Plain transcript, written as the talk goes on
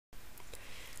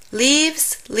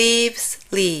Leaves, Leaves,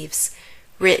 Leaves,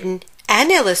 written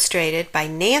and illustrated by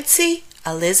Nancy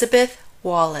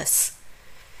Wallace.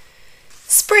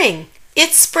 Spring!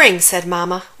 It's spring, said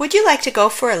Mama. Would you like to go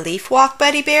for a leaf walk,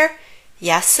 Buddy Bear?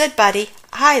 Yes, said Buddy.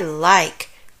 I like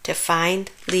to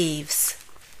find leaves.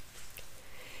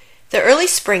 The early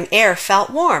spring air felt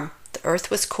warm. The earth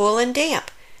was cool and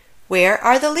damp. Where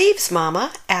are the leaves,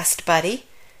 Mama? Asked Buddy.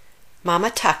 Mama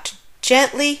tucked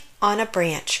gently on a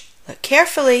branch. Look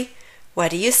carefully.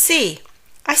 What do you see?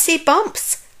 I see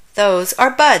bumps. Those are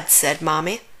buds, said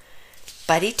Mommy.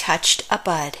 Buddy touched a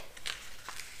bud.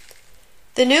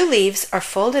 The new leaves are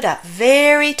folded up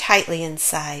very tightly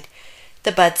inside.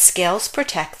 The bud scales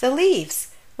protect the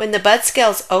leaves. When the bud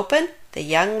scales open, the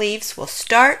young leaves will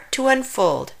start to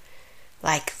unfold.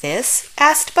 Like this?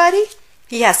 Asked Buddy.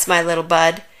 Yes, my little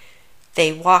bud.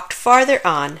 They walked farther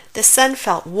on. The sun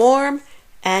felt warm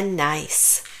and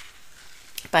nice.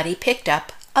 Buddy picked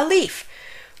up a leaf.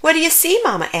 What do you see?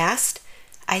 Mama asked.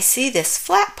 I see this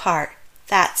flat part.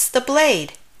 That's the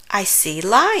blade. I see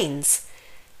lines.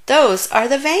 Those are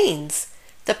the veins.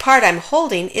 The part I'm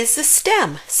holding is the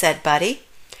stem, said Buddy.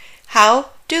 How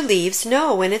do leaves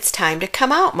know when it's time to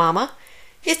come out, Mama?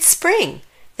 It's spring.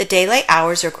 The daylight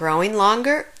hours are growing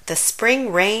longer. The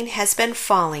spring rain has been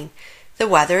falling. The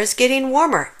weather is getting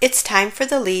warmer. It's time for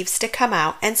the leaves to come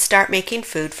out and start making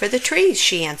food for the trees,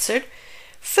 she answered.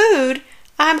 Food?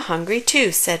 I'm hungry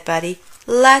too, said Buddy.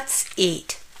 Let's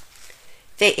eat.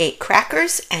 They ate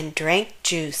crackers and drank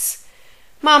juice.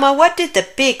 Mama, what did the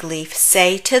big leaf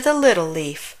say to the little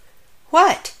leaf?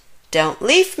 What? Don't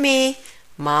leave me.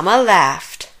 Mama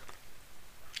laughed.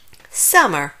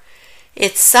 Summer.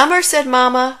 It's summer, said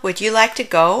Mama. Would you like to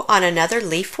go on another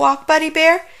leaf walk, Buddy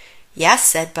Bear? Yes,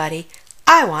 said Buddy.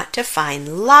 I want to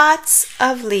find lots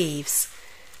of leaves.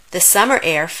 The summer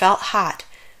air felt hot.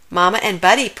 Mama and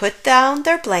Buddy put down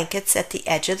their blankets at the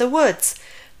edge of the woods.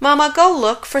 Mama, go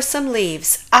look for some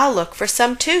leaves. I'll look for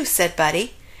some too, said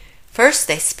Buddy. First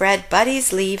they spread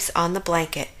Buddy's leaves on the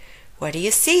blanket. What do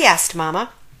you see? Asked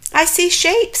Mama. I see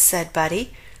shapes, said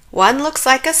Buddy. One looks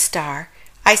like a star.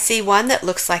 I see one that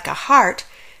looks like a heart.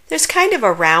 There's kind of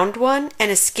a round one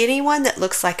and a skinny one that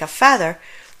looks like a feather.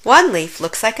 One leaf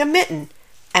looks like a mitten,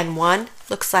 and one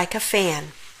looks like a fan.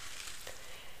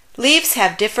 Leaves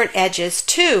have different edges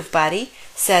too, Buddy,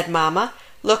 said Mama.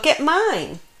 Look at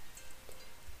mine.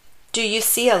 Do you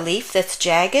see a leaf that's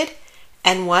jagged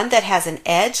and one that has an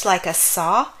edge like a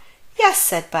saw? Yes,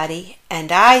 said Buddy,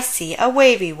 and I see a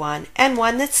wavy one and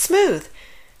one that's smooth.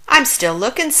 I'm still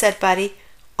looking, said Buddy.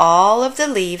 All of the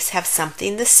leaves have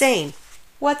something the same.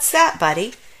 What's that,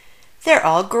 Buddy? They're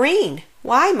all green.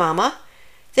 Why, Mama?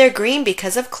 They're green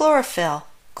because of chlorophyll.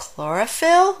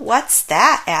 Chlorophyll? What's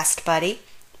that? Asked Buddy.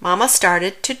 Mama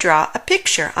started to draw a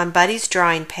picture on Buddy's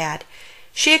drawing pad.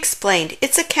 She explained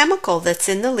it's a chemical that's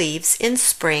in the leaves in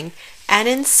spring and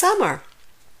in summer.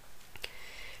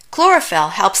 Chlorophyll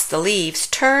helps the leaves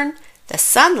turn the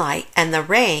sunlight and the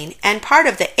rain and part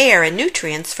of the air and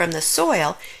nutrients from the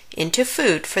soil into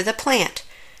food for the plant.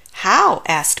 How?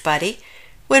 Asked Buddy.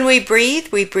 When we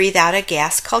breathe out a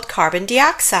gas called carbon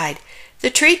dioxide. The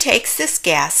tree takes this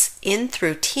gas in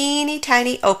through teeny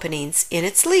tiny openings in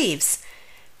its leaves.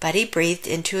 Buddy breathed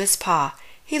into his paw.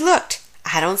 He looked.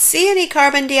 I don't see any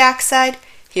carbon dioxide.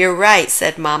 You're right,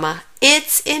 said Mama.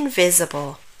 It's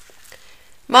invisible.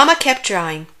 Mama kept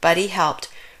drawing. Buddy helped.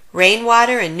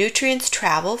 Rainwater and nutrients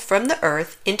travel from the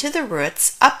earth into the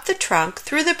roots, up the trunk,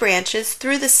 through the branches,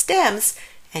 through the stems,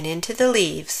 and into the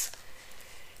leaves.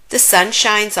 The sun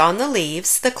shines on the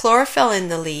leaves, the chlorophyll in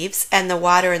the leaves, and the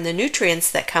water and the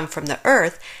nutrients that come from the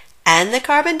earth, and the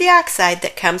carbon dioxide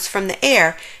that comes from the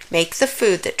air make the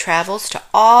food that travels to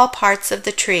all parts of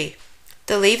the tree.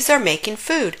 The leaves are making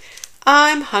food.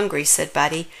 I'm hungry, said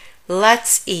Buddy.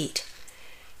 Let's eat.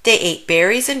 They ate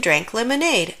berries and drank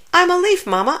lemonade. I'm a leaf,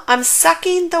 Mama. I'm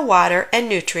sucking the water and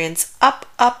nutrients up,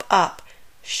 up, up.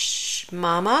 Shh,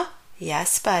 Mama.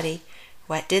 Yes, Buddy.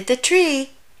 What did the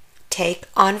tree take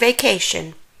on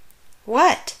vacation?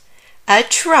 What? A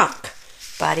trunk.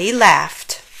 Buddy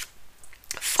laughed.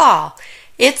 Fall.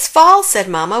 It's fall, said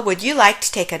Mama. Would you like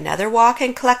to take another walk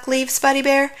and collect leaves, Buddy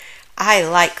Bear? I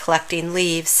like collecting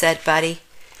leaves, said Buddy.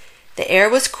 The air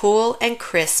was cool and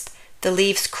crisp. The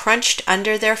leaves crunched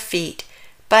under their feet.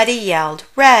 Buddy yelled,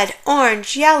 red,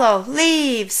 orange, yellow,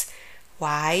 leaves.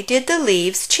 Why did the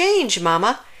leaves change,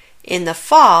 Mama? In the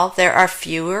fall there are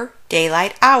fewer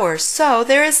daylight hours, so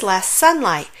there is less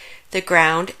sunlight. The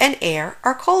ground and air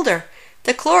are colder.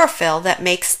 The chlorophyll that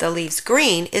makes the leaves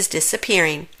green is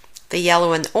disappearing. The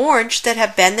yellow and orange that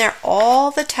have been there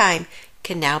all the time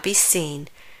can now be seen.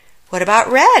 What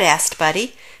about red? Asked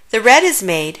Buddy. The red is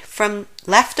made from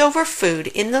leftover food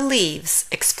in the leaves,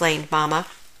 explained Mama.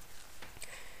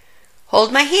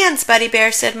 Hold my hands, Buddy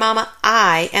Bear, said Mama.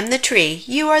 I am the tree,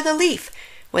 you are the leaf.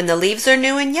 When the leaves are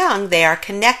new and young, they are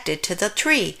connected to the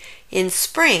tree. In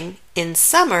spring, in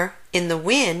summer, in the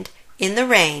wind, in the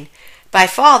rain. By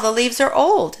fall, the leaves are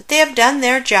old. They have done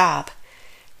their job.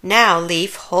 Now,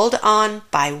 Leaf, hold on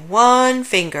by one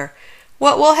finger.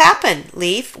 What will happen,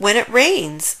 Leaf, when it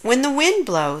rains, when the wind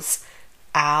blows?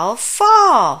 I'll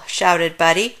fall, shouted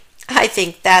Buddy. I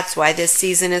think that's why this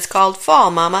season is called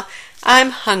fall, Mama. I'm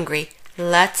hungry.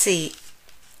 Let's eat.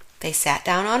 They sat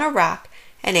down on a rock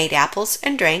and ate apples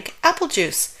and drank apple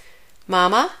juice.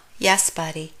 Mama, yes,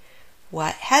 Buddy.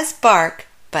 What has bark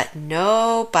but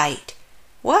no bite?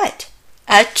 What?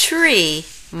 A tree,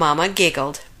 Mama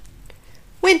giggled.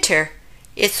 Winter.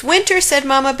 It's winter, said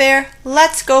Mama Bear.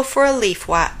 Let's go for a leaf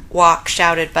walk,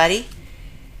 shouted Buddy.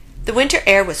 The winter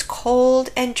air was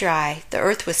cold and dry. The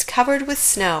earth was covered with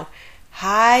snow.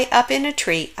 High up in a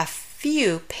tree, a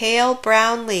few pale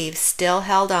brown leaves still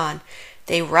held on.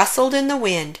 They rustled in the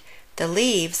wind. The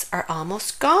leaves are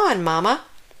almost gone, Mama.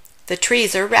 The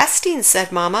trees are resting,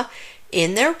 said Mama.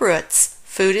 In their roots,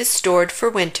 food is stored for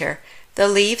winter. The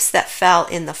leaves that fell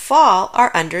in the fall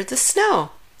are under the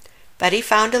snow. Buddy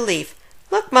found a leaf.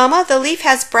 Look, Mama, the leaf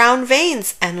has brown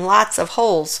veins and lots of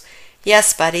holes.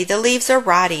 Yes, Buddy, the leaves are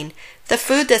rotting. The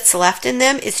food that's left in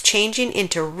them is changing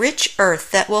into rich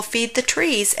earth that will feed the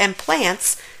trees and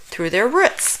plants through their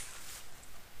roots.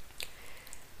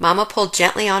 Mama pulled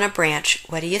gently on a branch.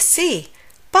 What do you see?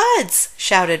 Buds,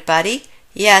 shouted Buddy.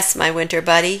 Yes, my winter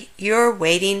buddy, you're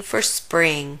waiting for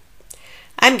spring.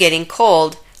 I'm getting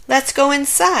cold. Let's go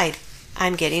inside.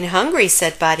 I'm getting hungry,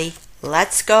 said Buddy.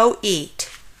 Let's go eat.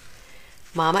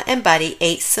 Mama and Buddy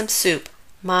ate some soup.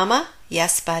 Mama,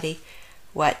 yes, Buddy.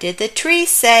 What did the tree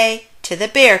say to the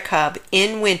bear cub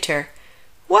in winter?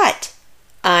 What?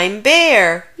 I'm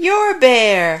bear, you're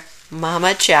bear.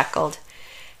 Mama chuckled.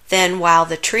 Then while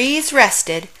the trees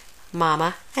rested,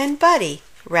 Mama and Buddy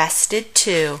rested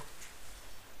too.